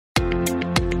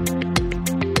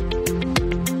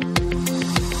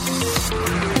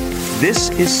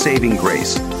This is Saving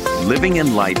Grace, Living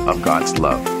in Light of God's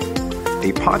Love,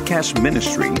 a podcast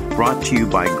ministry brought to you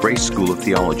by Grace School of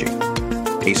Theology,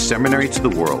 a seminary to the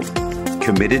world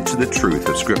committed to the truth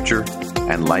of Scripture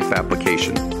and life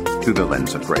application through the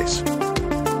lens of grace.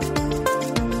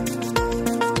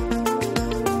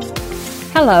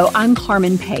 Hello, I'm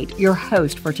Carmen Pate, your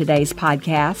host for today's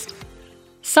podcast.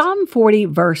 Psalm 40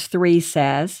 verse 3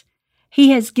 says,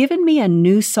 "He has given me a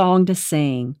new song to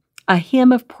sing, a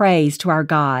hymn of praise to our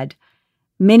God.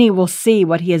 Many will see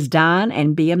what he has done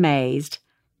and be amazed.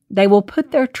 They will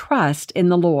put their trust in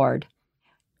the Lord."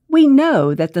 We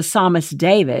know that the psalmist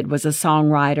David was a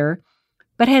songwriter,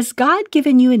 but has God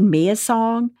given you and me a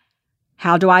song?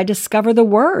 How do I discover the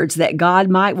words that God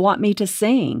might want me to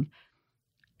sing?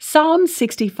 Psalm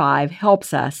 65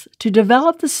 helps us to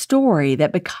develop the story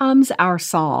that becomes our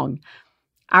song.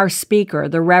 Our speaker,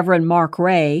 the Reverend Mark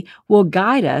Ray, will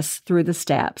guide us through the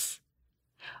steps.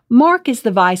 Mark is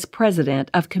the Vice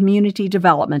President of Community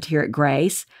Development here at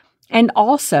Grace and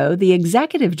also the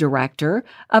Executive Director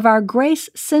of our Grace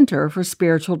Center for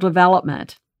Spiritual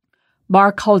Development.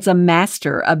 Mark holds a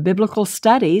Master of Biblical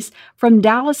Studies from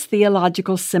Dallas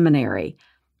Theological Seminary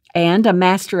and a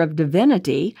Master of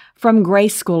Divinity from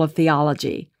Grace School of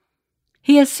Theology.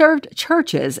 He has served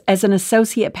churches as an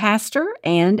associate pastor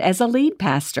and as a lead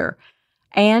pastor,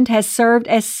 and has served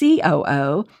as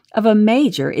COO of a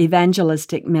major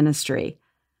evangelistic ministry.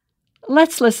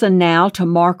 Let's listen now to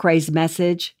Mark Ray's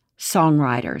message,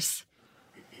 Songwriters.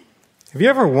 Have you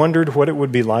ever wondered what it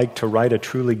would be like to write a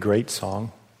truly great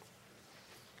song?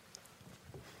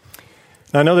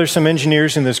 Now, I know there's some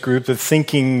engineers in this group that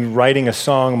thinking writing a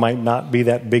song might not be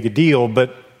that big a deal,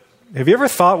 but have you ever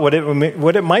thought what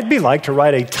it might be like to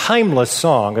write a timeless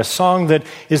song, a song that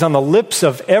is on the lips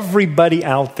of everybody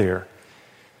out there?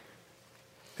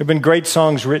 There have been great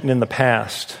songs written in the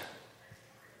past,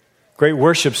 great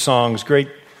worship songs,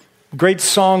 great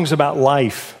songs about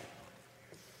life.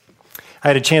 I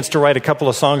had a chance to write a couple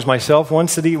of songs myself, one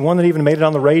that even made it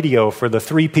on the radio. For the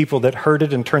 3 people that heard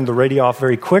it and turned the radio off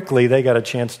very quickly, they got a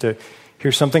chance to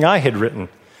hear something I had written.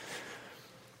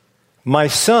 My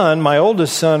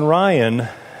oldest son, Ryan,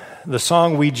 the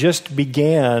song we just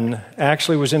began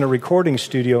actually was in a recording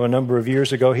studio a number of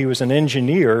years ago. He was an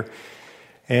engineer,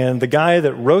 and the guy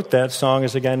that wrote that song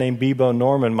is a guy named Bebo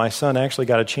Norman. My son actually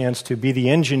got a chance to be the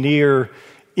engineer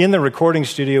in the recording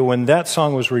studio. When that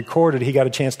song was recorded, he got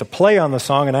a chance to play on the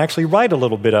song and actually write a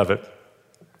little bit of it.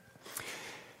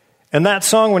 And that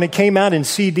song, when it came out in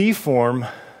CD form,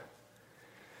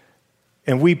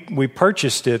 and we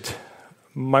purchased it,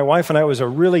 my wife and I, it was a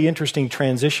really interesting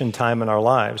transition time in our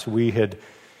lives. It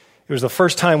was the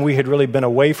first time we had really been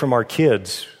away from our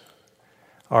kids.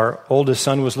 Our oldest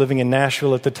son was living in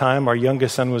Nashville at the time. Our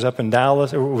youngest son was up in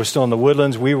Dallas. Was still in the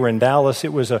Woodlands. We were in Dallas.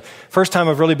 It was a first time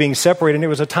of really being separated, and it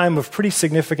was a time of pretty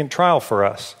significant trial for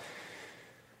us.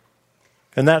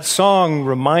 And that song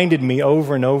reminded me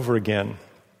over and over again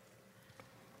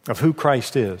of who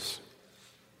Christ is,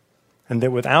 and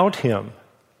that without him,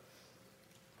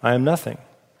 I am nothing.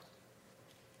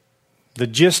 The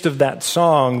gist of that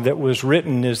song that was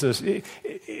written is this,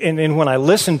 and when I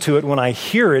listen to it, when I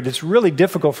hear it, it's really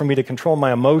difficult for me to control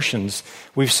my emotions.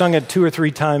 We've sung it 2 or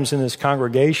 3 times in this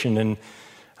congregation, and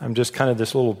I'm just kind of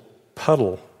this little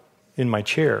puddle in my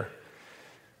chair.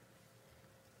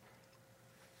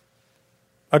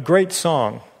 A great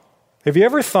song. Have you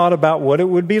ever thought about what it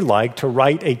would be like to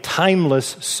write a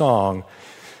timeless song?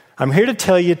 I'm here to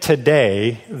tell you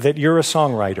today that you're a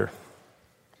songwriter.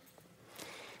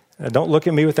 Now, don't look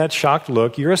at me with that shocked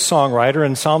look. You're a songwriter,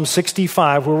 and Psalm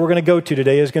 65, where we're going to go to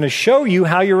today, is going to show you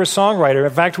how you're a songwriter.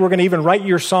 In fact, we're going to even write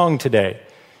your song today,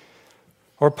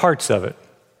 or parts of it.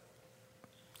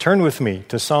 Turn with me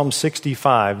to Psalm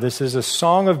 65. This is a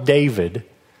song of David,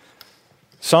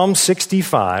 Psalm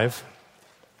 65,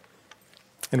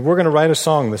 and we're going to write a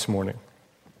song this morning.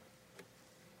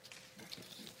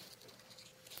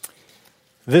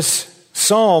 This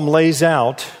psalm lays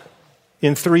out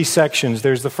in 3 sections.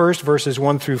 There's the first, verses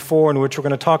 1 through 4, in which we're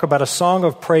going to talk about a song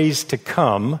of praise to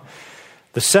come.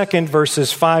 The second,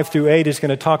 verses 5 through 8, is going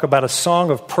to talk about a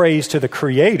song of praise to the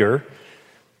Creator.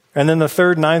 And then the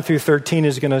third, 9 through 13,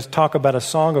 is going to talk about a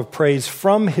song of praise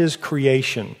from his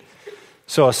creation.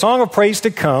 So a song of praise to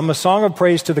come, a song of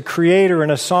praise to the Creator,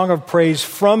 and a song of praise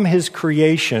from his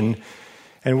creation.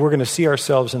 And we're going to see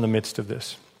ourselves in the midst of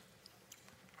this.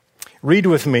 Read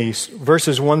with me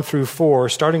verses 1 through 4,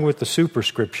 starting with the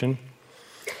superscription.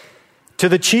 To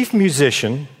the chief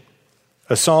musician,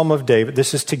 a psalm of David.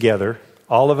 This is together.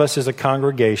 All of us as a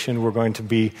congregation, we're going to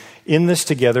be in this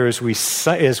together as we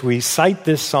cite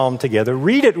this psalm together.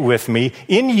 Read it with me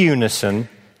in unison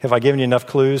Have I given you enough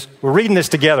clues? We're reading this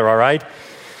together, all right?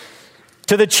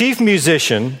 To the chief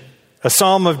musician, a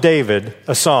psalm of David,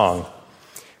 a song.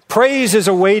 Praise is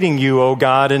awaiting you, O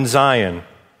God, in Zion,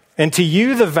 and to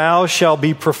you the vow shall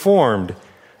be performed.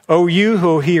 O you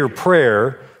who hear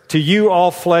prayer, to you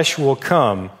all flesh will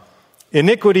come.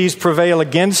 Iniquities prevail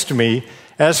against me.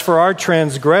 As for our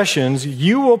transgressions,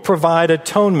 you will provide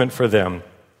atonement for them.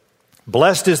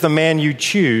 Blessed is the man you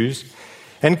choose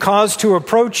and cause to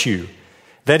approach you,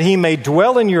 that he may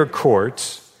dwell in your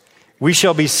courts. We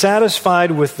shall be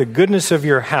satisfied with the goodness of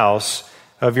your house,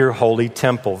 of your holy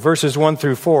temple. Verses 1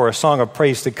 through 4, a song of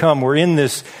praise to come. We're in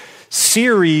this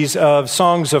series of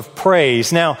songs of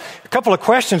praise. Now, a couple of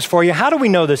questions for you. How do we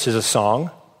know this is a song?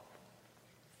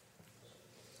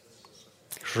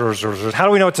 How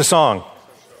do we know it's a song?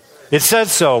 It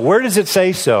says so. Where does it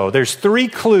say so? There's 3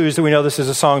 clues that we know this is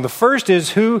a song. The first is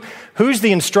who's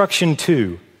the instruction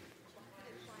to?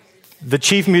 The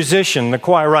chief musician, the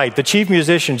choir, right, the chief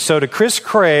musician. So to Chris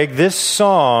Craig, this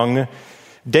song,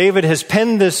 David has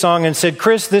penned this song and said,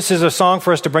 Chris, this is a song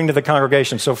for us to bring to the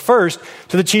congregation. So first,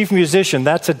 to the chief musician,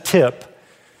 that's a tip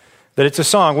that it's a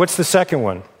song. What's the second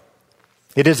one?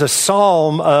 It is a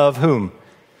psalm of whom?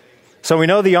 So we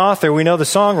know the author, we know the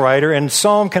songwriter, and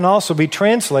psalm can also be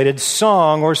translated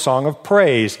song or song of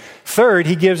praise. Third,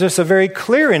 he gives us a very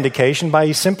clear indication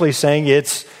by simply saying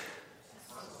it's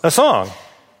a song.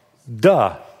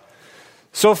 Duh.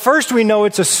 So first we know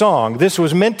it's a song. This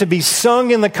was meant to be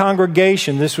sung in the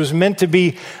congregation. This was meant to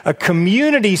be a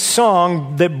community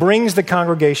song that brings the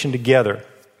congregation together.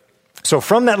 So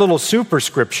from that little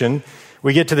superscription,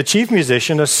 we get to the chief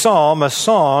musician, a psalm, a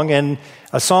song, and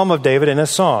a psalm of David and a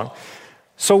song.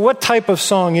 So what type of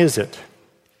song is it?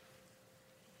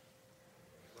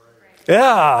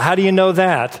 Yeah, how do you know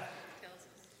that?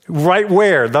 Right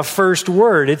where? The first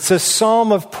word. It's a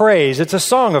psalm of praise. It's a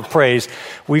song of praise.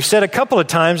 We've said a couple of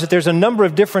times that there's a number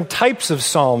of different types of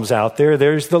psalms out there.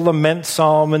 There's the lament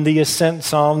psalm and the ascent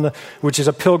psalm, which is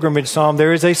a pilgrimage psalm.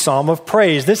 There is a psalm of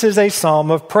praise. This is a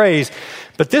psalm of praise.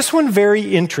 But this one,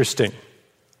 very interesting.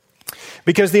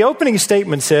 Because the opening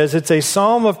statement says it's a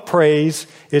psalm of praise.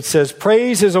 It says,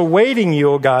 praise is awaiting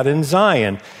you, O God, in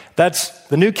Zion. That's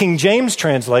the New King James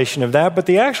translation of that, but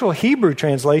the actual Hebrew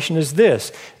translation is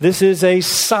this. This is a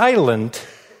silent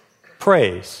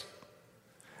praise.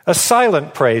 A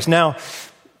silent praise. Now,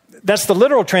 that's the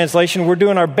literal translation. We're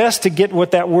doing our best to get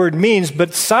what that word means,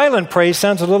 but silent praise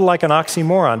sounds a little like an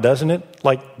oxymoron, doesn't it?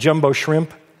 Like jumbo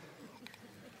shrimp.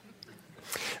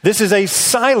 This is a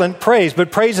silent praise,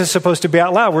 but praise is supposed to be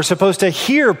out loud. We're supposed to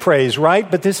hear praise,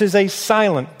 right? But this is a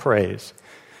silent praise.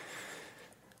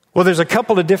 Well, there's a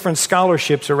couple of different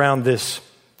scholarships around this.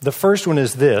 The first one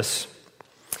is this,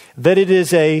 that it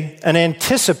is an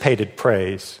anticipated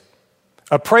praise,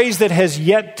 a praise that has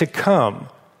yet to come.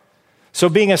 So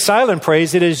being a silent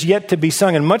praise, it is yet to be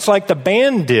sung. And much like the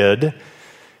band did,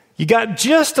 you got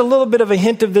just a little bit of a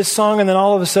hint of this song, and then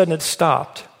all of a sudden it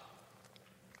stopped.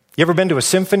 You ever been to a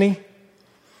symphony?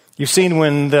 You've seen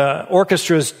when the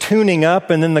orchestra is tuning up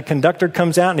and then the conductor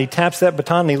comes out and he taps that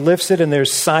baton and he lifts it and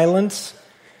there's silence.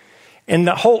 And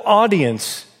the whole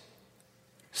audience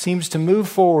seems to move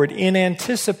forward in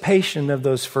anticipation of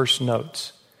those first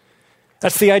notes.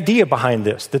 That's the idea behind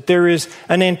this, that there is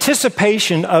an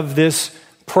anticipation of this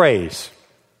praise.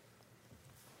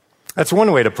 That's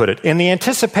one way to put it. And the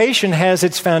anticipation has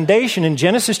its foundation in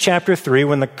Genesis chapter 3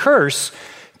 when the curse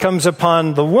comes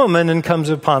upon the woman and comes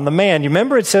upon the man. You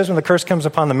remember it says when the curse comes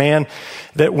upon the man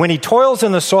that when he toils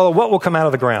in the soil, what will come out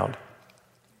of the ground?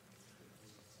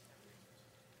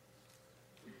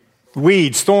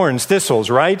 Weeds, thorns,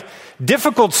 thistles, right?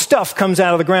 Difficult stuff comes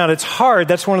out of the ground. It's hard.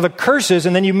 That's one of the curses.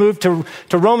 And then you move to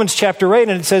Romans chapter 8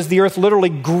 and it says the earth literally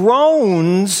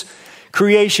groans,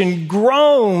 creation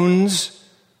groans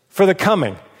for the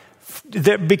coming.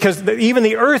 Because even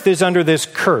the earth is under this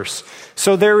curse.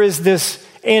 So there is this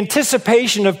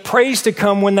anticipation of praise to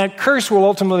come when that curse will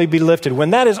ultimately be lifted,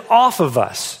 when that is off of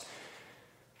us.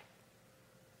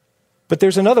 But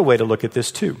there's another way to look at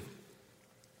this too.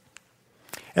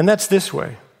 And that's this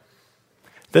way,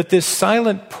 that this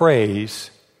silent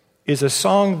praise is a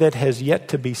song that has yet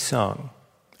to be sung.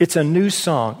 It's a new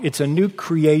song. It's a new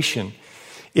creation.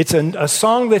 It's a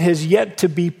song that has yet to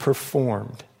be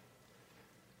performed.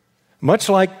 Much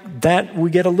like that, we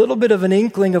get a little bit of an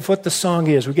inkling of what the song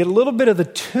is. We get a little bit of the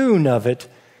tune of it,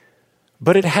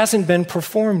 but it hasn't been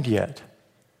performed yet.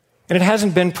 And it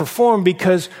hasn't been performed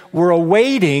because we're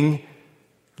awaiting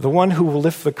the one who will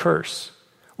lift the curse.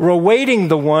 We're awaiting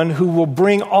the one who will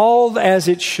bring all as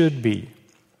it should be.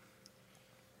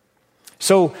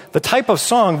 So the type of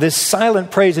song, this silent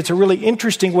praise, it's a really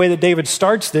interesting way that David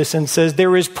starts this and says,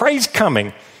 there is praise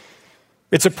coming.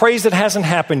 It's a praise that hasn't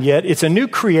happened yet. It's a new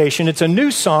creation. It's a new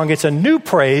song. It's a new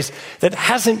praise that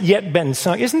hasn't yet been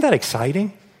sung. Isn't that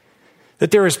exciting?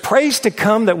 That there is praise to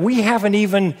come that we haven't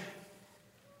even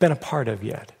been a part of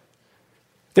yet.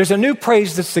 There's a new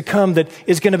praise that's to come that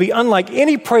is going to be unlike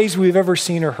any praise we've ever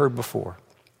seen or heard before.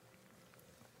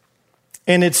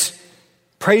 And it's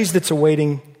praise that's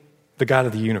awaiting the God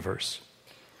of the universe.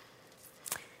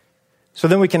 So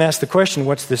then we can ask the question,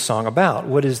 what's this song about?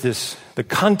 What is this, the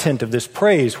content of this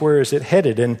praise? Where is it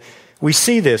headed? And we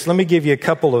see this. Let me give you a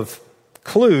couple of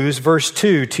clues. Verse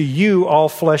 2, to you all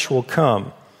flesh will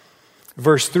come.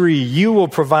 Verse 3, you will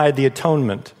provide the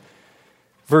atonement.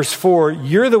 Verse 4,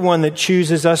 you're the one that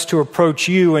chooses us to approach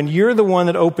you, and you're the one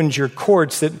that opens your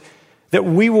courts, that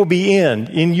we will be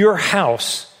in your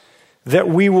house, that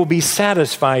we will be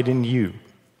satisfied in you.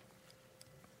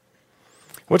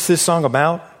 What's this song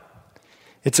about?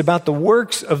 It's about the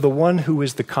works of the one who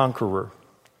is the conqueror,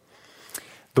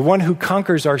 the one who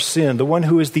conquers our sin, the one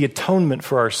who is the atonement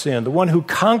for our sin, the one who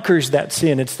conquers that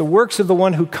sin. It's the works of the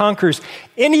one who conquers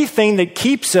anything that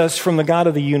keeps us from the God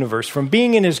of the universe, from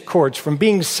being in his courts, from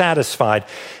being satisfied.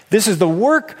 This is the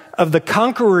work of the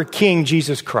conqueror king,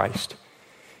 Jesus Christ.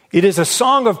 It is a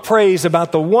song of praise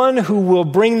about the one who will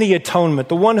bring the atonement,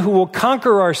 the one who will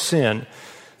conquer our sin.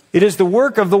 It is the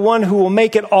work of the one who will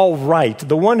make it all right,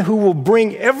 the one who will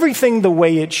bring everything the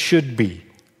way it should be,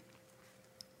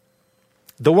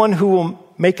 the one who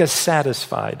will make us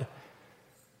satisfied,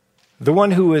 the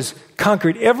one who has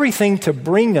conquered everything to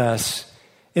bring us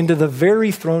into the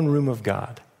very throne room of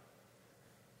God.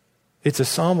 It's a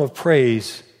psalm of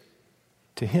praise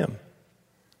to him.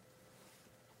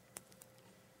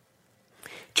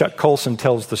 Chuck Colson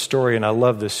tells the story, and I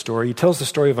love this story. He tells the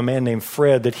story of a man named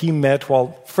Fred that he met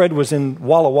while Fred was in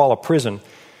Walla Walla prison.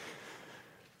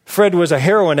 Fred was a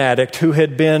heroin addict who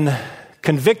had been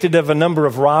convicted of a number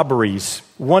of robberies,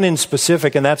 one in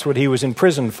specific, and that's what he was in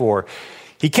prison for.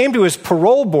 He came to his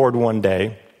parole board one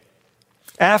day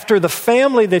after the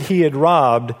family that he had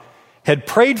robbed had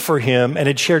prayed for him and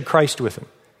had shared Christ with him.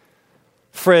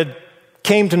 Fred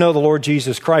came to know the Lord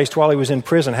Jesus Christ while he was in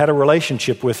prison, had a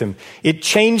relationship with him. It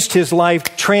changed his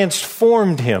life,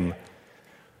 transformed him.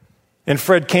 And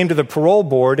Fred came to the parole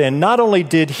board, and not only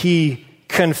did he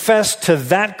confess to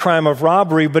that crime of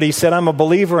robbery, but he said, I'm a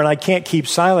believer and I can't keep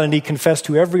silent. And he confessed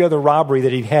to every other robbery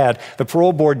that he'd had. The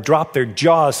parole board dropped their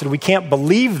jaws, said, we can't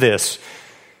believe this.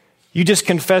 You just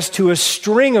confessed to a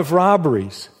string of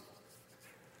robberies.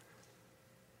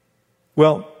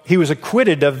 Well, he was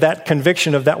acquitted of that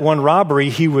conviction of that one robbery.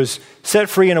 He was set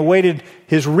free and awaited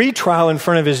his retrial in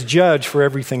front of his judge for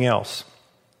everything else.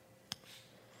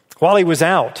 While he was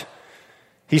out,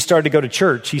 he started to go to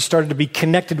church. He started to be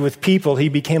connected with people. He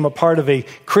became a part of a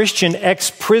Christian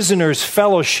ex-prisoners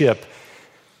fellowship.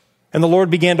 And the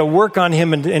Lord began to work on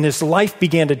him, and his life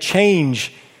began to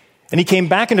change. And he came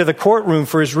back into the courtroom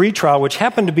for his retrial, which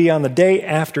happened to be on the day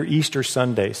after Easter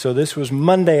Sunday. So this was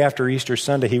Monday after Easter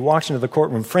Sunday. He walks into the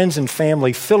courtroom, friends and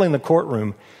family filling the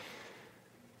courtroom.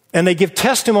 And they give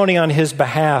testimony on his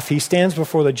behalf. He stands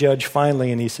before the judge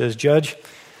finally and he says, Judge,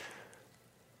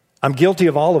 I'm guilty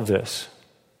of all of this.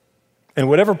 And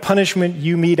whatever punishment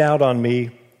you mete out on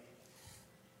me,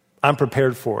 I'm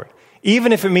prepared for it.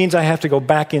 Even if it means I have to go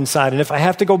back inside. And if I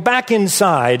have to go back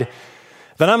inside,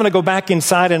 then I'm going to go back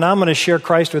inside and I'm going to share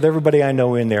Christ with everybody I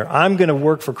know in there. I'm going to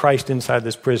work for Christ inside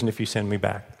this prison if you send me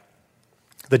back.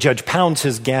 The judge pounds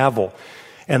his gavel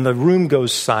and the room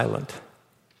goes silent.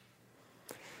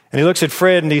 And he looks at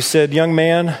Fred and he said, young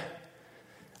man,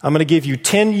 I'm going to give you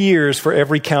 10 years for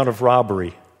every count of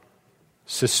robbery.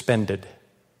 Suspended.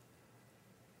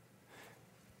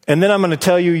 And then I'm going to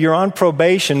tell you you're on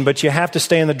probation, but you have to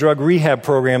stay in the drug rehab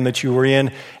program that you were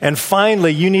in. And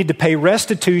finally, you need to pay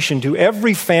restitution to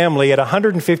every family at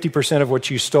 150% of what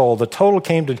you stole. The total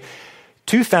came to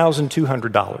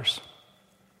 $2,200.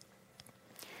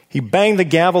 He banged the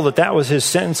gavel that was his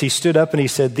sentence. He stood up and he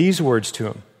said these words to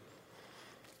him.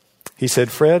 He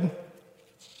said, Fred,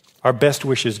 our best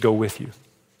wishes go with you.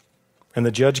 And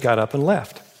the judge got up and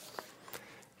left.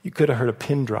 You could have heard a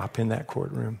pin drop in that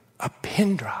courtroom. A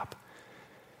pin drop.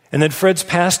 And then Fred's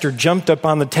pastor jumped up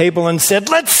on the table and said,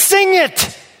 let's sing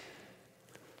it.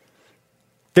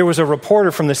 There was a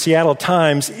reporter from the Seattle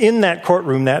Times in that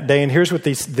courtroom that day, and here's what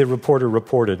the reporter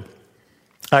reported.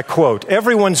 I quote,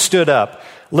 everyone stood up.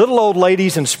 Little old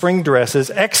ladies in spring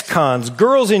dresses, ex-cons,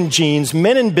 girls in jeans,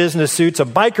 men in business suits, a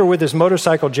biker with his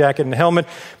motorcycle jacket and helmet,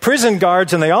 prison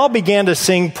guards, and they all began to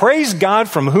sing, praise God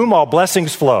from whom all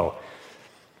blessings flow.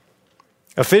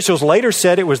 Officials later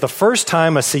said it was the first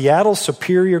time a Seattle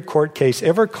Superior Court case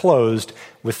ever closed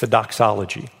with the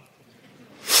doxology.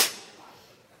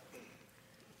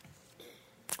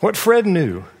 What Fred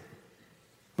knew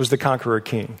was the conqueror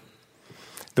king,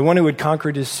 the one who had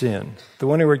conquered his sin, the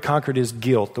one who had conquered his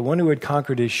guilt, the one who had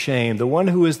conquered his shame, the one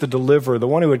who is the deliverer, the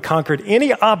one who had conquered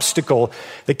any obstacle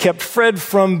that kept Fred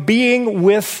from being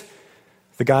with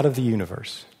the God of the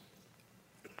universe.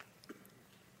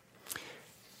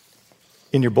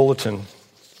 In your bulletin,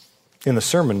 in the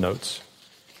sermon notes,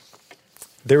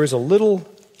 there is a little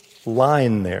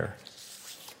line there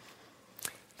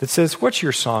that says, "What's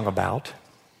your song about?"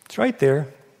 It's right there.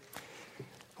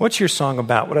 What's your song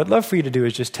about? What I'd love for you to do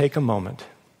is just take a moment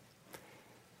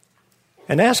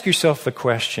and ask yourself the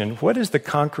question, what has the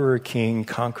conqueror king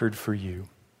conquered for you?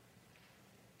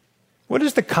 What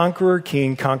has the conqueror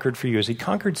king conquered for you? Has he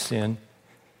conquered sin?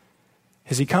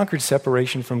 Has he conquered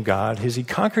separation from God? Has he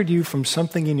conquered you from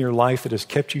something in your life that has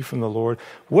kept you from the Lord?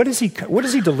 What has he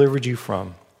delivered you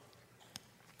from?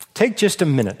 Take just a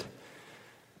minute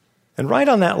and write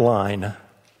on that line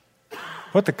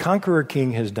what the conqueror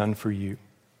king has done for you.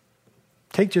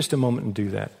 Take just a moment and do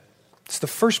that. It's the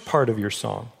first part of your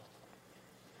song.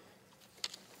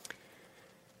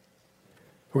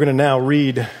 We're going to now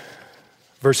read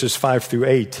verses 5 through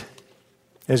 8.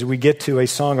 As we get to a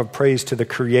song of praise to the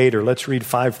Creator, let's read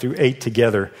 5 through 8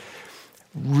 together.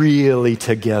 Really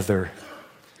together.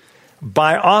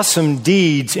 By awesome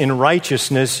deeds in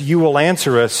righteousness you will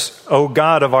answer us, O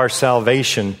God of our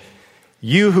salvation.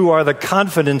 You who are the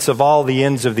confidence of all the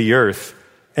ends of the earth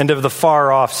and of the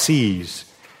far-off seas,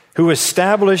 who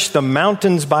established the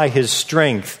mountains by his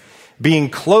strength, being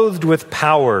clothed with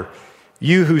power,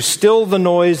 you who still the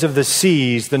noise of the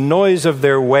seas, the noise of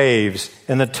their waves,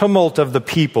 and the tumult of the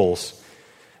peoples.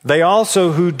 They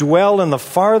also who dwell in the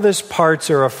farthest parts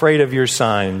are afraid of your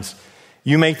signs.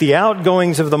 You make the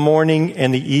outgoings of the morning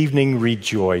and the evening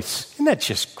rejoice. Isn't that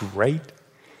just great?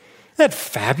 Isn't that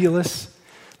fabulous?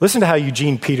 Listen to how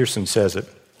Eugene Peterson says it.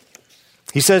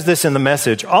 He says this in the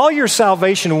Message: all your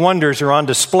salvation wonders are on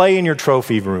display in your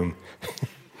trophy room.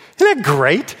 Isn't that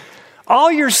great? All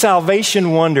your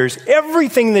salvation wonders,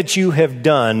 everything that you have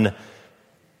done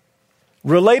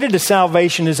related to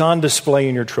salvation is on display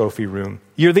in your trophy room.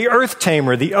 You're the earth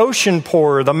tamer, the ocean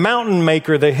pourer, the mountain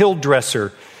maker, the hill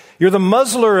dresser. You're the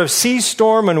muzzler of sea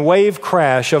storm and wave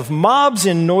crash, of mobs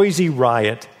in noisy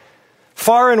riot.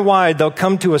 Far and wide they'll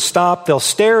come to a stop, they'll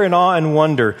stare in awe and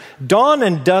wonder. Dawn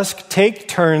and dusk take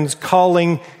turns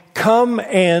calling, come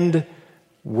and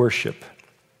worship.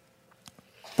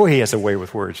 Boy, he has a way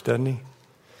with words, doesn't he?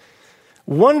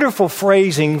 Wonderful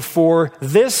phrasing for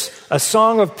this, a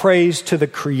song of praise to the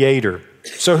Creator.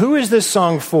 So who is this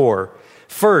song for?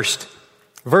 First,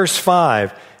 verse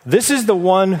 5, this is the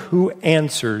one who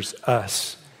answers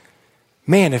us.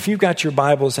 Man, if you've got your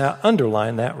Bibles out,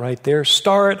 underline that right there.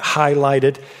 Star it, highlight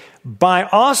it. By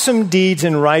awesome deeds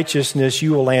in righteousness,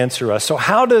 you will answer us. So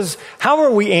how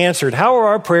are we answered? How are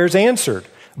our prayers answered?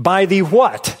 By the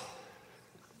what?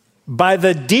 By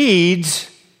the deeds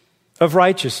of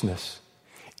righteousness.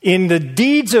 In the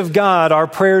deeds of God, our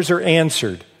prayers are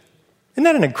answered. Isn't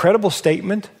that an incredible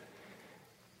statement?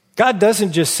 God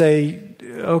doesn't just say,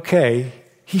 okay,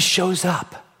 He shows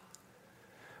up.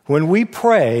 When we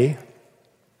pray,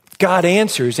 God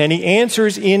answers, and He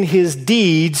answers in His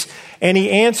deeds, and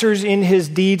He answers in His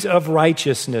deeds of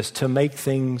righteousness to make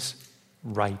things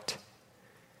right.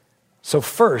 So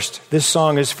first, this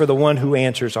song is for the one who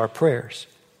answers our prayers.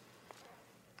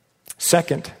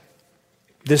 Second,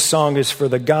 this song is for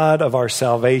the God of our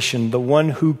salvation, the one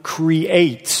who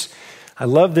creates. I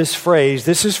love this phrase.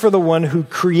 This is for the one who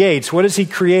creates. What has He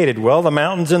created? Well, the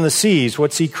mountains and the seas.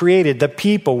 What's He created? The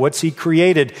people. What's He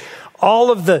created?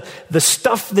 All of the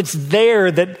stuff that's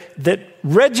there that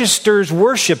registers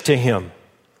worship to Him.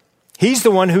 He's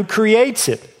the one who creates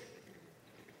it.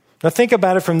 Now think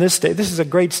about it from this state. This is a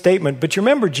great statement, but you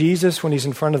remember Jesus when He's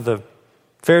in front of the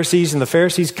Pharisees, and the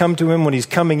Pharisees come to Him when He's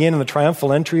coming in the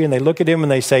triumphal entry, and they look at Him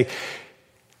and they say,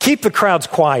 keep the crowds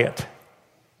quiet.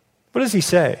 What does He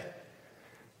say?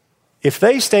 If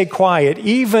they stay quiet,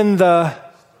 even the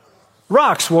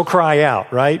rocks will cry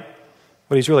out, right?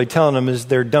 What He's really telling them is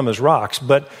they're dumb as rocks.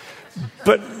 But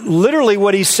literally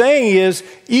what He's saying is,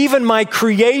 even my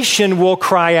creation will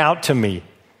cry out to me.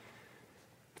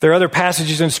 There are other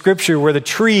passages in Scripture where the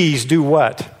trees do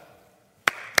what?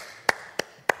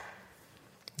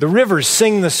 The rivers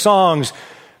sing the songs.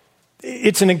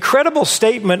 It's an incredible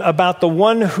statement about the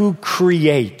one who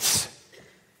creates.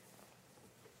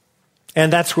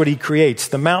 And that's what He creates.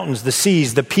 The mountains, the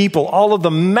seas, the people, all of the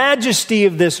majesty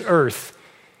of this earth,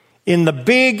 in the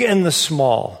big and the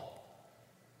small.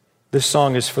 This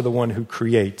song is for the one who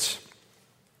creates.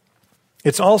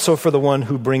 It's also for the one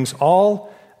who brings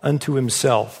all unto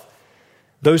himself.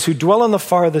 Those who dwell in the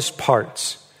farthest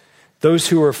parts, those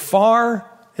who are far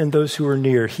and those who are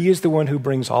near. He is the one who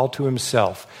brings all to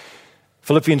himself.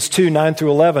 Philippians 2, 9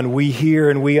 through 11, we hear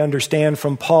and we understand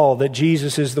from Paul that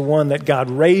Jesus is the one that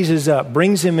God raises up,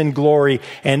 brings him in glory,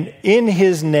 and in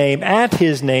his name, at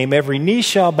his name, every knee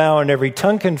shall bow and every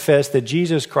tongue confess that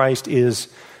Jesus Christ is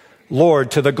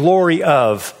Lord, to the glory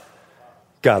of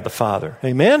God the Father.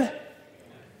 Amen?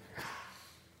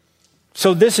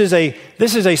 So this is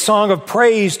a song of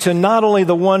praise to not only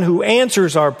the one who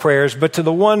answers our prayers, but to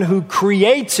the one who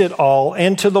creates it all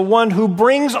and to the one who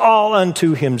brings all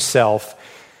unto himself,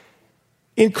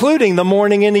 including the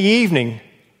morning and the evening,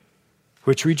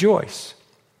 which rejoice.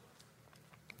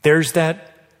 There's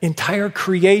that entire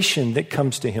creation that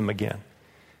comes to him again.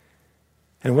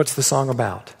 And what's the song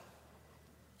about?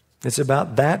 It's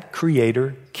about that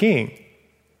Creator King.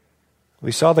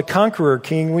 We saw the conqueror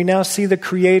king. We now see the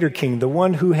creator king, the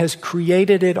one who has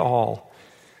created it all.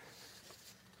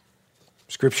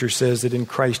 Scripture says that in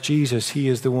Christ Jesus, he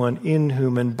is the one in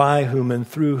whom and by whom and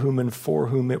through whom and for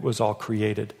whom it was all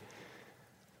created.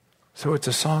 So it's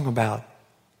a song about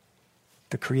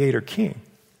the creator king.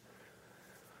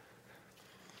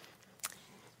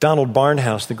 Donald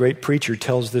Barnhouse, the great preacher,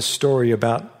 tells this story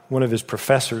about one of his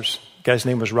professors. The guy's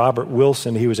name was Robert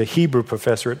Wilson. He was a Hebrew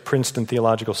professor at Princeton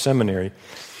Theological Seminary.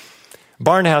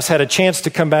 Barnhouse had a chance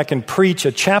to come back and preach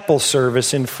a chapel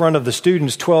service in front of the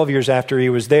students 12 years after he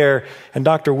was there, and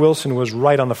Dr. Wilson was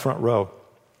right on the front row.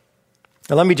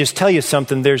 Now, let me just tell you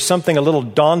something. There's something a little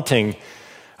daunting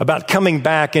about coming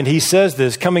back, and he says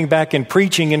this, coming back and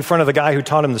preaching in front of the guy who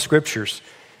taught him the Scriptures,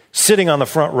 sitting on the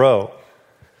front row.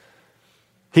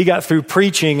 He got through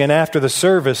preaching, and after the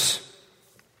service,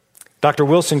 Dr.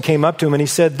 Wilson came up to him and he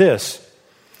said this.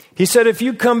 He said, "If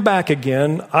you come back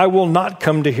again, I will not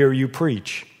come to hear you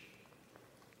preach.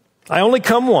 I only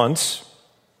come once,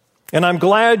 and I'm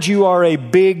glad you are a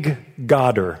big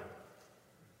Godder.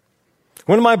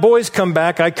 When my boys come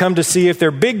back, I come to see if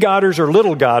they're big Godders or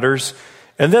little Godders,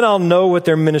 and then I'll know what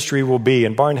their ministry will be."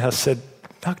 And Barnhouse said,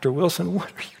 "Dr. Wilson, what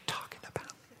are you talking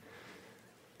about?"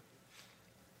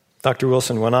 Dr.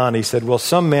 Wilson went on. He said, "Well,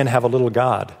 some men have a little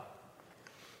God,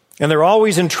 and they're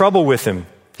always in trouble with him.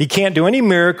 He can't do any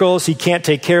miracles. He can't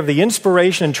take care of the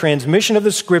inspiration and transmission of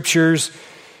the Scriptures.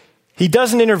 He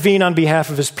doesn't intervene on behalf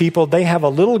of his people. They have a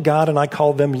little God, and I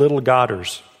call them little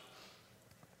Godders.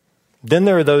 Then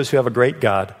there are those who have a great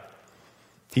God.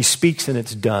 He speaks and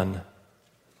it's done.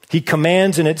 He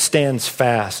commands and it stands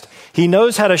fast. He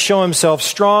knows how to show himself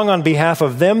strong on behalf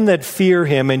of them that fear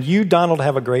him. And you, Donald,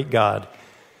 have a great God,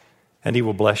 and he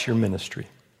will bless your ministry."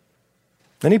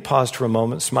 Then he paused for a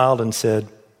moment, smiled, and said,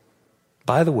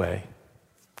 "By the way,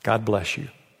 God bless you."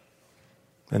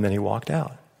 And then he walked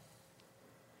out.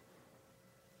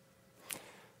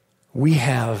 We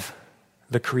have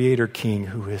the Creator King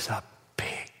who is a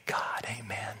big God,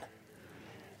 amen.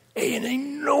 An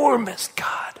enormous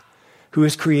God who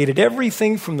has created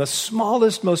everything from the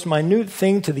smallest, most minute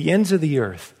thing to the ends of the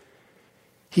earth.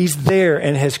 He's there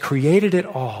and has created it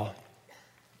all,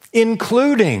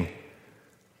 including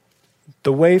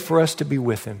the way for us to be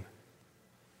with him.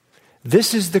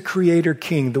 This is the Creator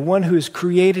King, the one who has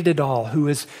created it all, who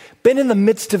has been in the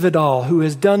midst of it all, who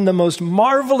has done the most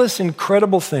marvelous,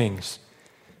 incredible things.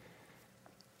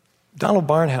 Donald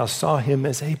Barnhouse saw him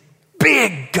as a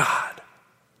big God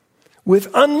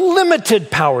with unlimited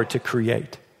power to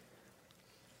create.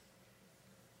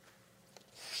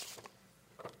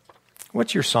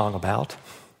 What's your song about?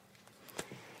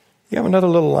 You have another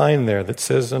little line there that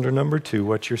says under number 2,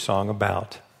 what's your song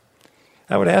about?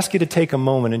 I would ask you to take a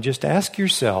moment and just ask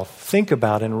yourself, think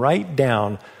about and write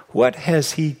down, what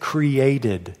has he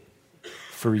created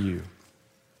for you?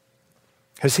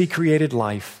 Has he created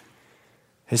life?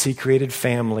 Has he created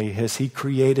family? Has he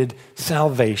created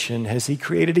salvation? Has he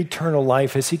created eternal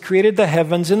life? Has he created the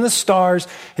heavens and the stars?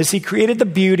 Has he created the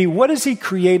beauty? What has he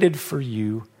created for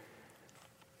you?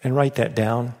 And write that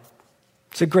down.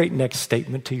 It's a great next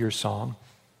statement to your song.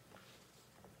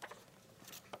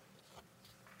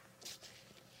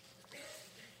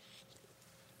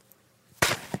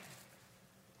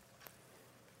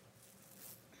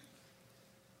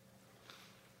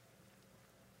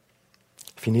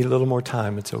 If you need a little more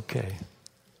time, it's okay.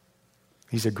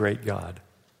 He's a great God.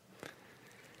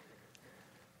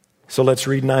 So let's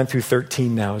read 9 through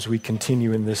 13 now as we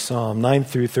continue in this psalm. 9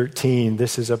 through 13,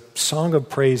 this is a song of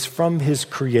praise from his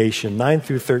creation. 9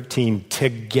 through 13,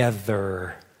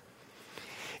 together.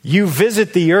 You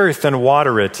visit the earth and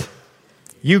water it.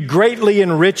 You greatly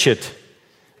enrich it.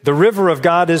 The river of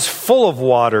God is full of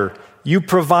water. You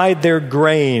provide their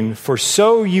grain, for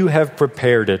so you have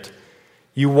prepared it.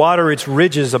 You water its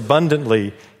ridges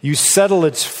abundantly. You settle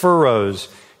its furrows.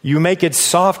 You make it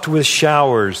soft with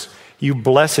showers. You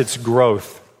bless its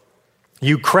growth.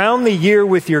 You crown the year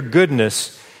with your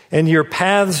goodness, and your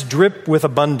paths drip with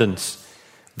abundance.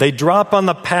 They drop on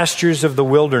the pastures of the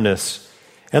wilderness,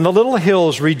 and the little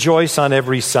hills rejoice on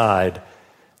every side.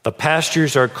 The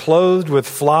pastures are clothed with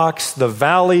flocks. The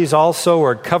valleys also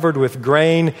are covered with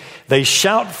grain. They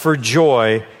shout for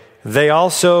joy. They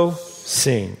also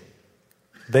sing.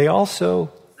 They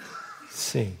also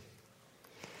sing.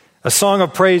 A song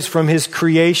of praise from his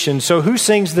creation. So who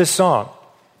sings this song?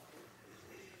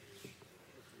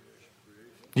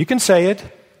 You can say it.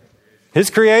 His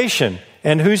creation.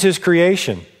 And who's his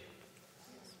creation?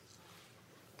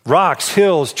 Rocks,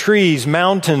 hills, trees,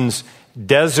 mountains,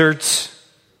 deserts,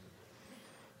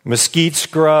 mesquite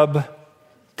scrub,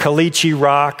 caliche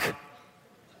rock,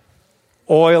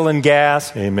 oil and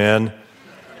gas. Amen.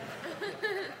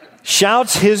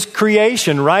 Shouts his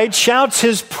creation, right? Shouts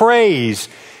his praise.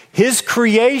 His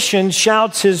creation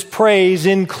shouts his praise,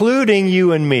 including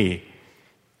you and me.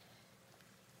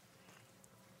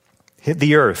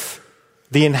 The earth,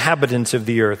 the inhabitants of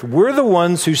the earth. We're the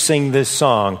ones who sing this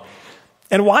song.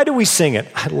 And why do we sing it?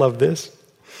 I love this.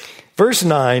 Verse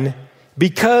 9,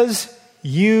 because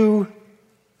you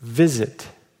visit.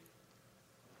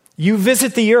 You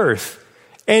visit the earth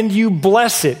and you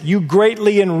bless it. You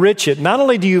greatly enrich it. Not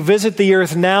only do you visit the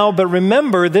earth now, but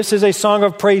remember, this is a song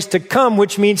of praise to come,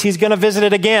 which means he's going to visit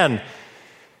it again.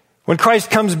 When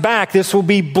Christ comes back, this will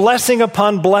be blessing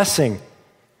upon blessing.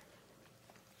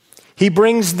 He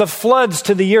brings the floods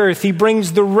to the earth. He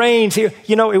brings the rains.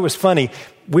 You know, it was funny.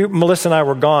 Melissa and I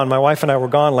were gone. My wife and I were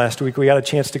gone last week. We got a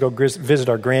chance to go visit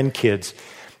our grandkids.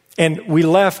 And we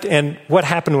left, and what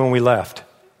happened when we left?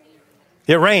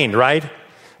 It rained, right?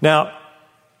 Now,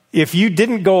 if you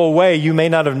didn't go away, you may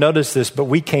not have noticed this, but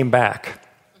we came back.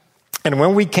 And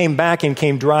when we came back and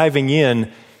came driving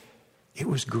in, it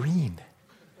was green.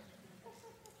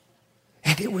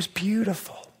 And it was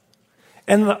beautiful.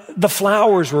 And the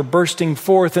flowers were bursting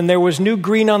forth, and there was new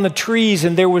green on the trees,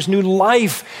 and there was new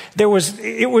life. It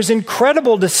was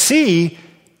incredible to see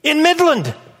in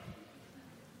Midland.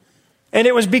 And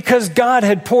it was because God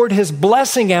had poured his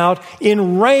blessing out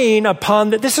in rain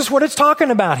upon this is what it's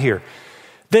talking about here.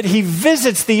 That he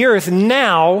visits the earth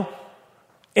now,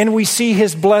 and we see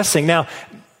his blessing. Now,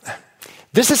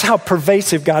 this is how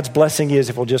pervasive God's blessing is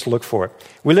if we'll just look for it.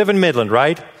 We live in Midland,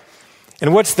 right?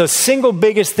 And what's the single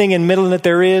biggest thing in Midland that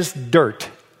there is? Dirt.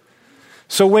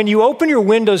 So when you open your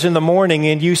windows in the morning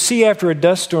and you see after a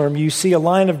dust storm, you see a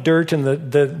line of dirt and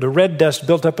the red dust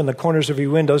built up in the corners of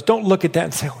your windows, don't look at that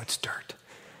and say, oh, it's dirt.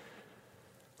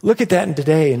 Look at that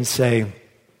today and say,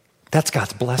 that's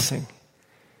God's blessing.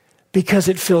 Because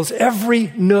it fills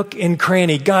every nook and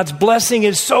cranny. God's blessing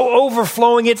is so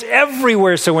overflowing, it's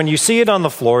everywhere. So when you see it on the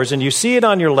floors and you see it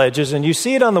on your ledges and you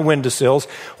see it on the windowsills,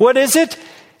 what is it?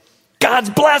 God's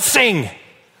blessing.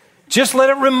 Just let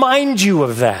it remind you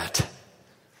of that.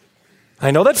 I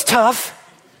know that's tough,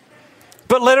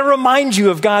 but let it remind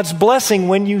you of God's blessing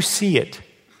when you see it.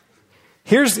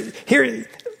 Here,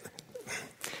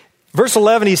 verse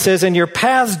 11, he says, and your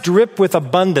paths drip with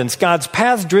abundance. God's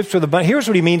paths drips with abundance. Here's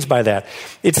what he means by that.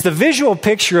 It's the visual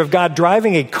picture of God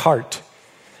driving a cart.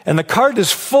 And the cart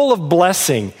is full of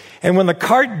blessing. And when the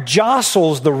cart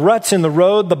jostles the ruts in the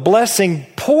road, the blessing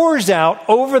pours out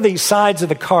over the sides of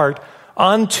the cart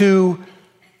onto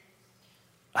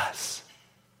us.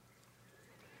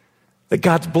 That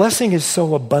God's blessing is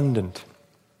so abundant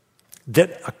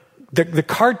that the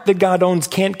cart that God owns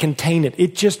can't contain it.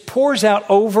 It just pours out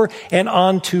over and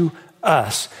onto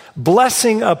us.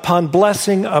 Blessing upon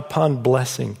blessing upon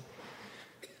blessing.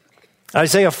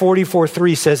 Isaiah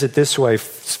 44:3 says it this way,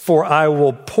 for I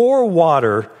will pour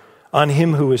water on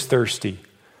him who is thirsty.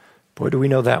 Boy, do we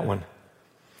know that one.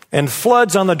 And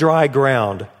floods on the dry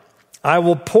ground. I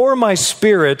will pour my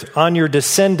spirit on your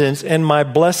descendants and my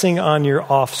blessing on your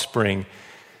offspring.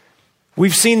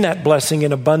 We've seen that blessing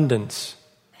in abundance.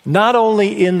 Not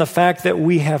only in the fact that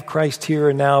we have Christ here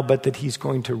and now, but that he's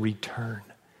going to return.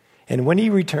 And when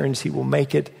he returns, he will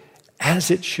make it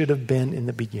as it should have been in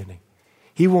the beginning.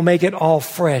 He will make it all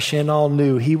fresh and all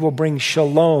new. He will bring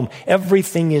shalom.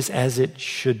 Everything is as it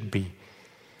should be.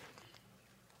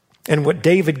 And what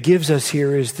David gives us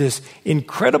here is this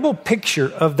incredible picture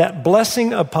of that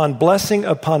blessing upon blessing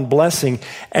upon blessing,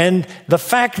 and the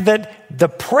fact that the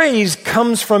praise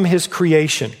comes from his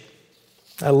creation.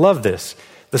 I love this.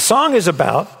 The song is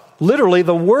about literally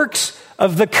the works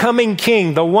of the coming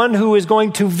king, the one who is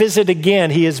going to visit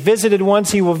again. He has visited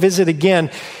once, he will visit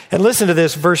again. And listen to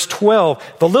this, verse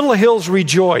 12. The little hills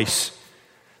rejoice.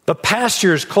 The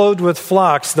pastures clothed with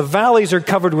flocks. The valleys are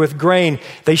covered with grain.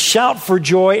 They shout for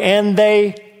joy and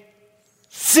they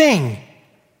sing.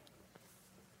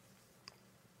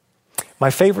 My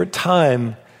favorite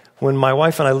time when my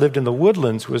wife and I lived in the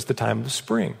Woodlands was the time of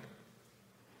spring.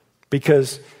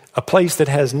 Because a place that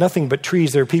has nothing but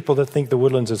trees, there are people that think the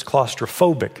Woodlands is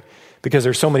claustrophobic because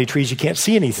there's so many trees you can't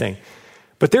see anything.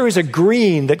 But there is a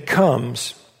green that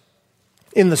comes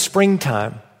in the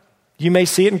springtime. You may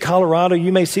see it in Colorado,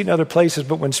 you may see it in other places,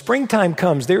 but when springtime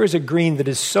comes, there is a green that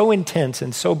is so intense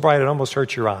and so bright it almost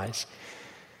hurts your eyes.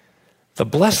 The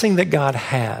blessing that God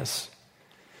has,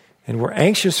 and we're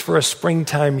anxious for a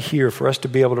springtime here for us to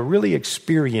be able to really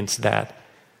experience that.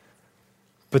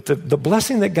 But the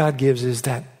blessing that God gives is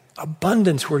that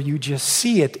abundance where you just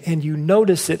see it and you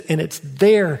notice it and it's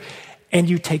there and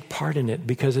you take part in it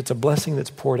because it's a blessing that's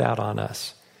poured out on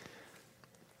us.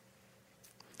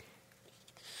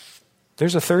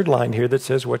 There's a third line here that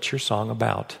says, what's your song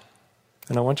about?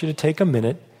 And I want you to take a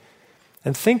minute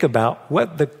and think about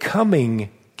what the coming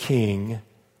king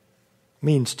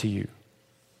means to you.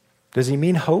 Does he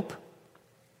mean hope?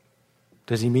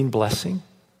 Does he mean blessing?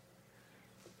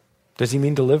 Does he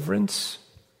mean deliverance?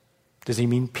 Does he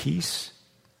mean peace?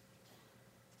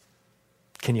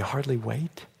 Can you hardly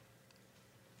wait?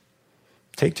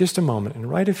 Take just a moment and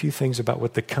write a few things about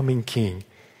what the coming king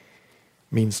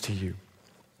means to you.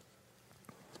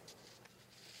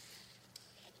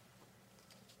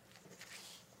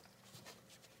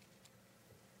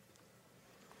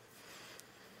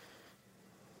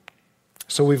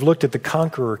 So we've looked at the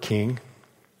conqueror king.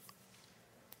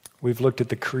 We've looked at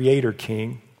the creator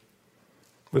king.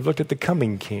 We've looked at the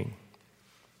coming king.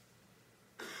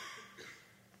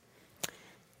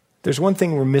 There's one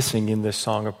thing we're missing in this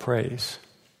song of praise,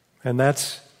 and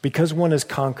that's because one is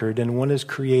conquered and one is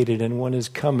created and one is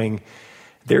coming,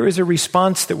 there is a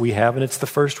response that we have, and it's the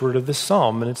first word of the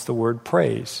psalm, and it's the word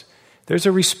praise. There's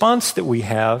a response that we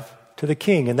have to the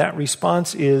king, and that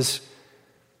response is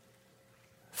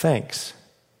thanks.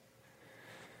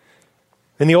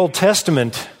 In the Old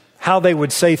Testament, how they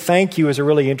would say thank you is a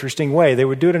really interesting way. They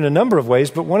would do it in a number of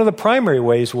ways, but one of the primary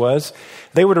ways was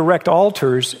they would erect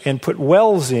altars and put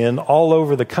wells in all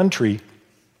over the country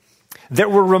that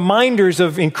were reminders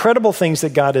of incredible things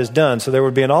that God has done. So there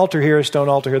would be an altar here, a stone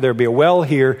altar here, there would be a well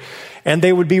here, and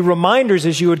they would be reminders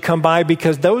as you would come by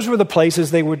because those were the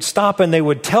places they would stop and they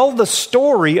would tell the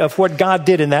story of what God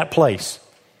did in that place.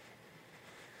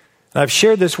 And I've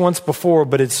shared this once before,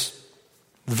 but it's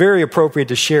very appropriate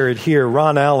to share it here.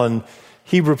 Ron Allen,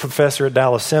 Hebrew professor at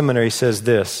Dallas Seminary, says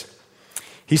this.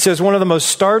 He says, one of the most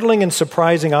startling and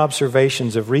surprising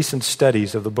observations of recent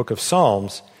studies of the book of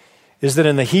Psalms is that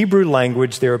in the Hebrew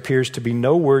language there appears to be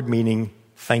no word meaning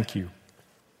thank you.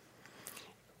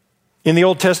 In the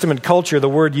Old Testament culture, the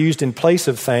word used in place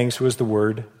of thanks was the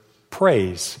word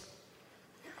praise.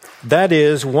 That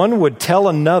is, one would tell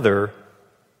another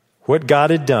what God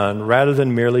had done rather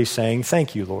than merely saying,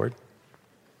 thank you, Lord.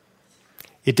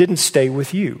 It didn't stay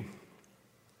with you.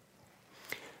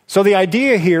 So the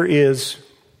idea here is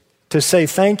to say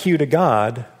thank you to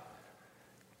God,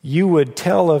 you would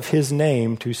tell of his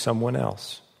name to someone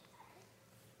else.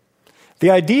 The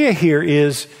idea here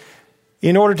is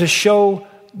in order to show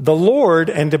the Lord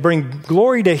and to bring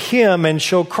glory to him and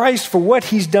show Christ for what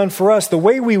he's done for us, the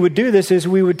way we would do this is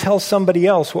we would tell somebody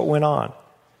else what went on.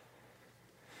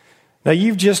 Now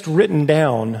you've just written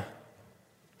down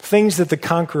things that the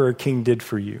conqueror king did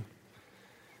for you.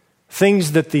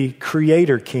 Things that the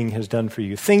creator king has done for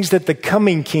you. Things that the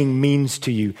coming king means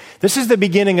to you. This is the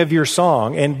beginning of your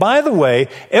song. And by the way,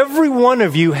 every one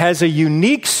of you has a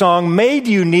unique song made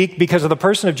unique because of the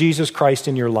person of Jesus Christ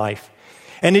in your life.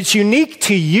 And it's unique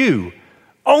to you,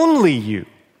 only you,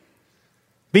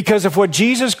 because of what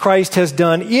Jesus Christ has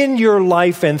done in your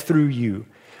life and through you.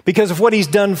 Because of what he's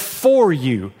done for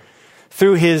you.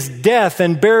 Through his death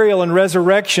and burial and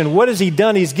resurrection, what has he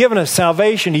done? He's given us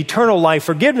salvation, eternal life,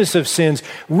 forgiveness of sins,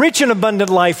 rich and abundant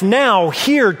life now,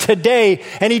 here, today,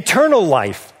 and eternal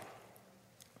life.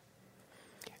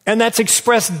 And that's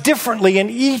expressed differently in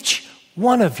each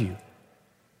one of you.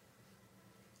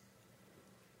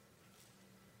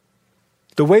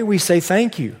 The way we say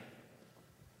thank you,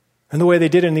 and the way they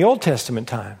did in the Old Testament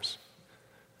times,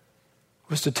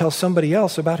 was to tell somebody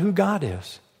else about who God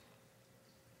is.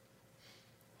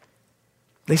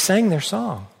 They sang their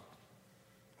song.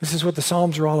 This is what the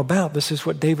Psalms are all about. This is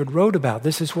what David wrote about.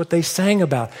 This is what they sang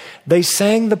about. They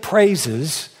sang the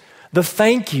praises, the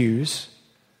thank yous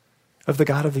of the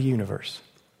God of the universe.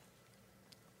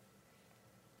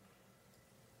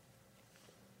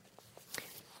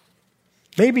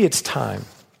 maybe it's time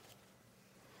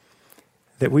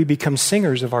that we become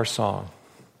singers of our song.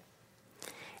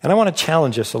 And I want to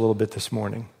challenge us a little bit this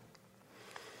morning.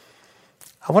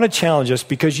 I want to challenge us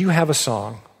because you have a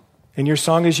song, and your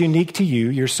song is unique to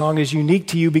you. Your song is unique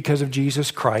to you because of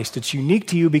Jesus Christ. It's unique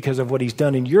to you because of what He's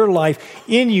done in your life,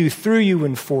 in you, through you,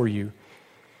 and for you.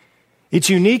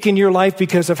 It's unique in your life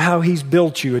because of how He's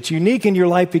built you. It's unique in your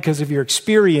life because of your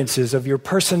experiences, of your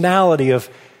personality, of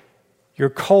your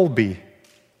Colby.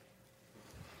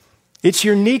 It's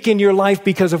unique in your life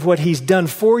because of what He's done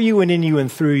for you and in you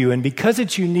and through you. And because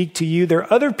it's unique to you, there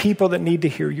are other people that need to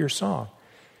hear your song.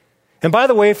 And by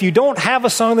the way, if you don't have a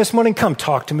song this morning, come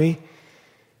talk to me.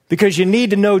 Because you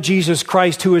need to know Jesus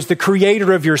Christ, who is the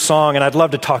creator of your song, and I'd love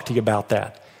to talk to you about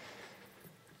that.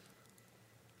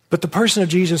 But the person of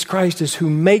Jesus Christ is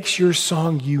who makes your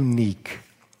song unique.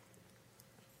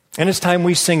 And it's time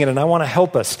we sing it, and I want to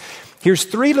help us. Here's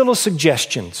 3 little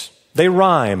suggestions. They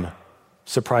rhyme,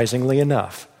 surprisingly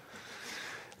enough.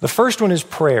 The first one is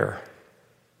prayer.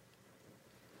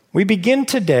 We begin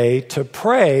today to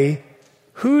pray,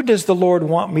 who does the Lord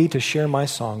want me to share my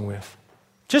song with?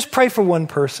 Just pray for one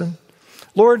person.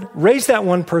 Lord, raise that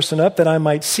one person up that I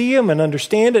might see him and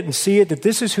understand it and see it, that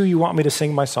this is who you want me to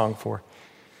sing my song for.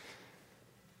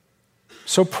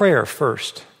 So prayer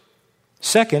first.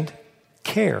 Second,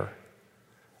 care.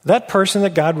 That person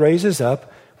that God raises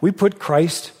up, we put a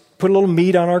little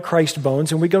meat on our Christ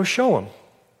bones, and we go show him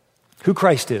who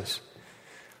Christ is.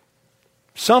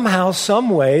 Somehow, some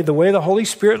way, the way the Holy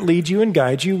Spirit leads you and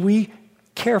guides you, we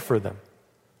care for them.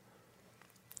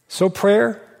 So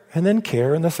prayer and then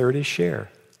care, and the third is share.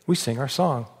 We sing our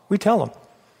song. We tell them.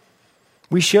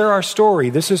 We share our story.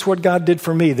 This is what God did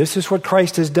for me. This is what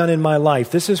Christ has done in my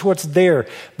life. This is what's there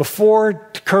before,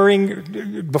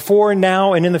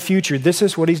 now, and in the future. This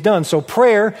is what He's done. So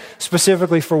prayer,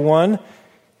 specifically for one.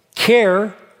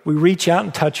 Care, we reach out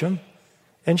and touch them.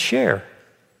 And share,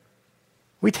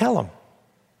 we tell them.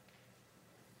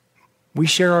 We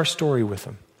share our story with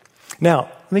them.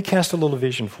 Now, let me cast a little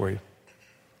vision for you.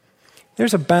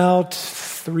 There's about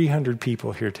 300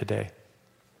 people here today.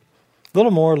 A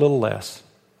little more, a little less.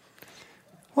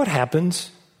 What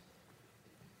happens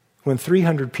when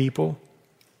 300 people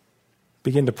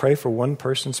begin to pray for one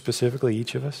person specifically,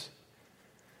 each of us?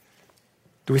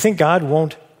 Do we think God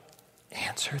won't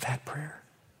answer that prayer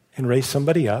and raise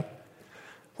somebody up?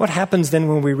 What happens then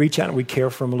when we reach out and we care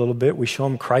for them a little bit? We show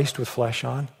them Christ with flesh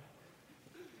on.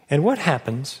 And what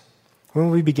happens when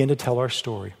we begin to tell our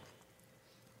story?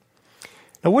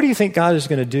 Now, what do you think God is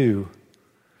going to do?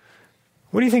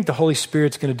 What do you think the Holy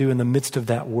Spirit's going to do in the midst of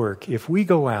that work if we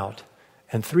go out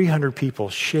and 300 people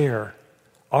share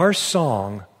our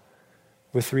song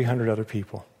with 300 other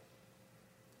people?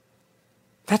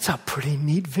 That's a pretty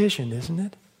neat vision, isn't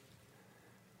it?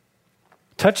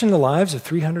 Touching the lives of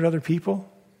 300 other people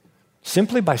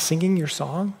simply by singing your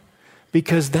song,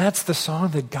 because that's the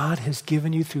song that God has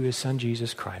given you through His Son,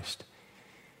 Jesus Christ.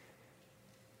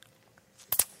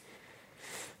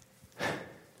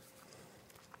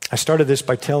 I started this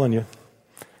by telling you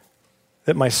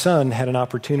that my son had an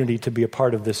opportunity to be a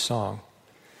part of this song.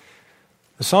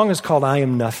 The song is called I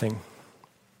Am Nothing.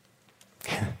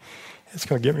 It's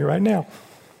going to get me right now.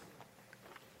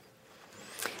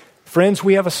 Friends,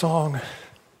 we have a song.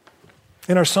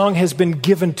 And our song has been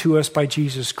given to us by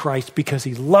Jesus Christ because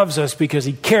He loves us, because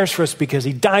He cares for us, because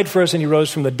He died for us and He rose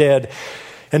from the dead.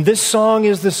 And this song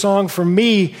is the song for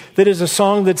me that is a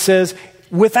song that says,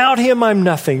 without Him, I'm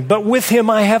nothing. But with Him,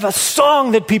 I have a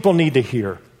song that people need to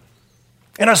hear.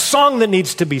 And a song that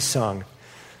needs to be sung.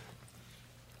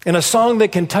 And a song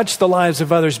that can touch the lives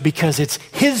of others because it's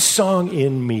His song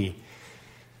in me.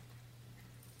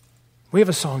 We have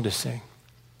a song to sing.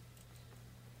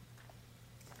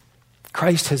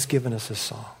 Christ has given us a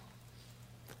song.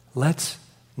 Let's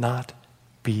not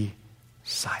be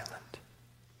silent.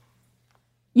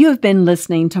 You have been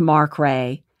listening to Mark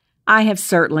Ray. I have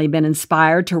certainly been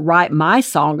inspired to write my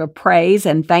song of praise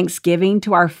and thanksgiving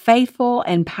to our faithful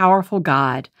and powerful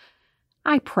God.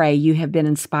 I pray you have been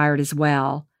inspired as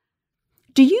well.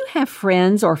 Do you have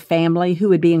friends or family who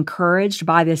would be encouraged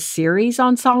by this series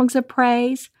on Songs of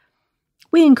Praise?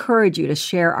 We encourage you to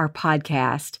share our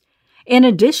podcast. In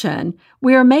addition,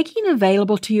 we are making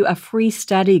available to you a free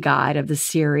study guide of the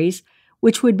series,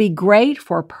 which would be great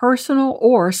for personal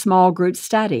or small group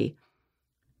study.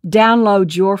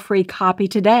 Download your free copy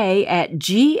today at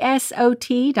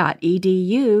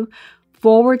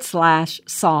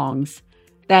gsot.edu/songs.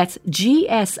 That's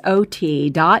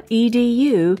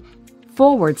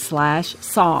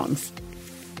gsot.edu/songs.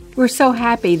 We're so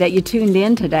happy that you tuned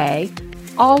in today.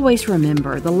 Always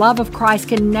remember, the love of Christ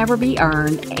can never be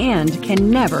earned and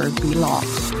can never be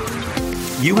lost.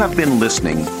 You have been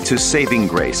listening to Saving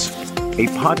Grace, a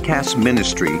podcast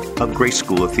ministry of Grace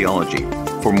School of Theology.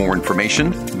 For more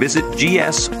information, visit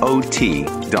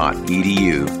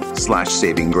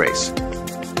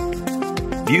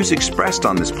gsot.edu/savinggrace. Views expressed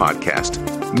on this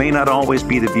podcast may not always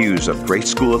be the views of Grace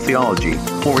School of Theology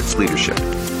or its leadership.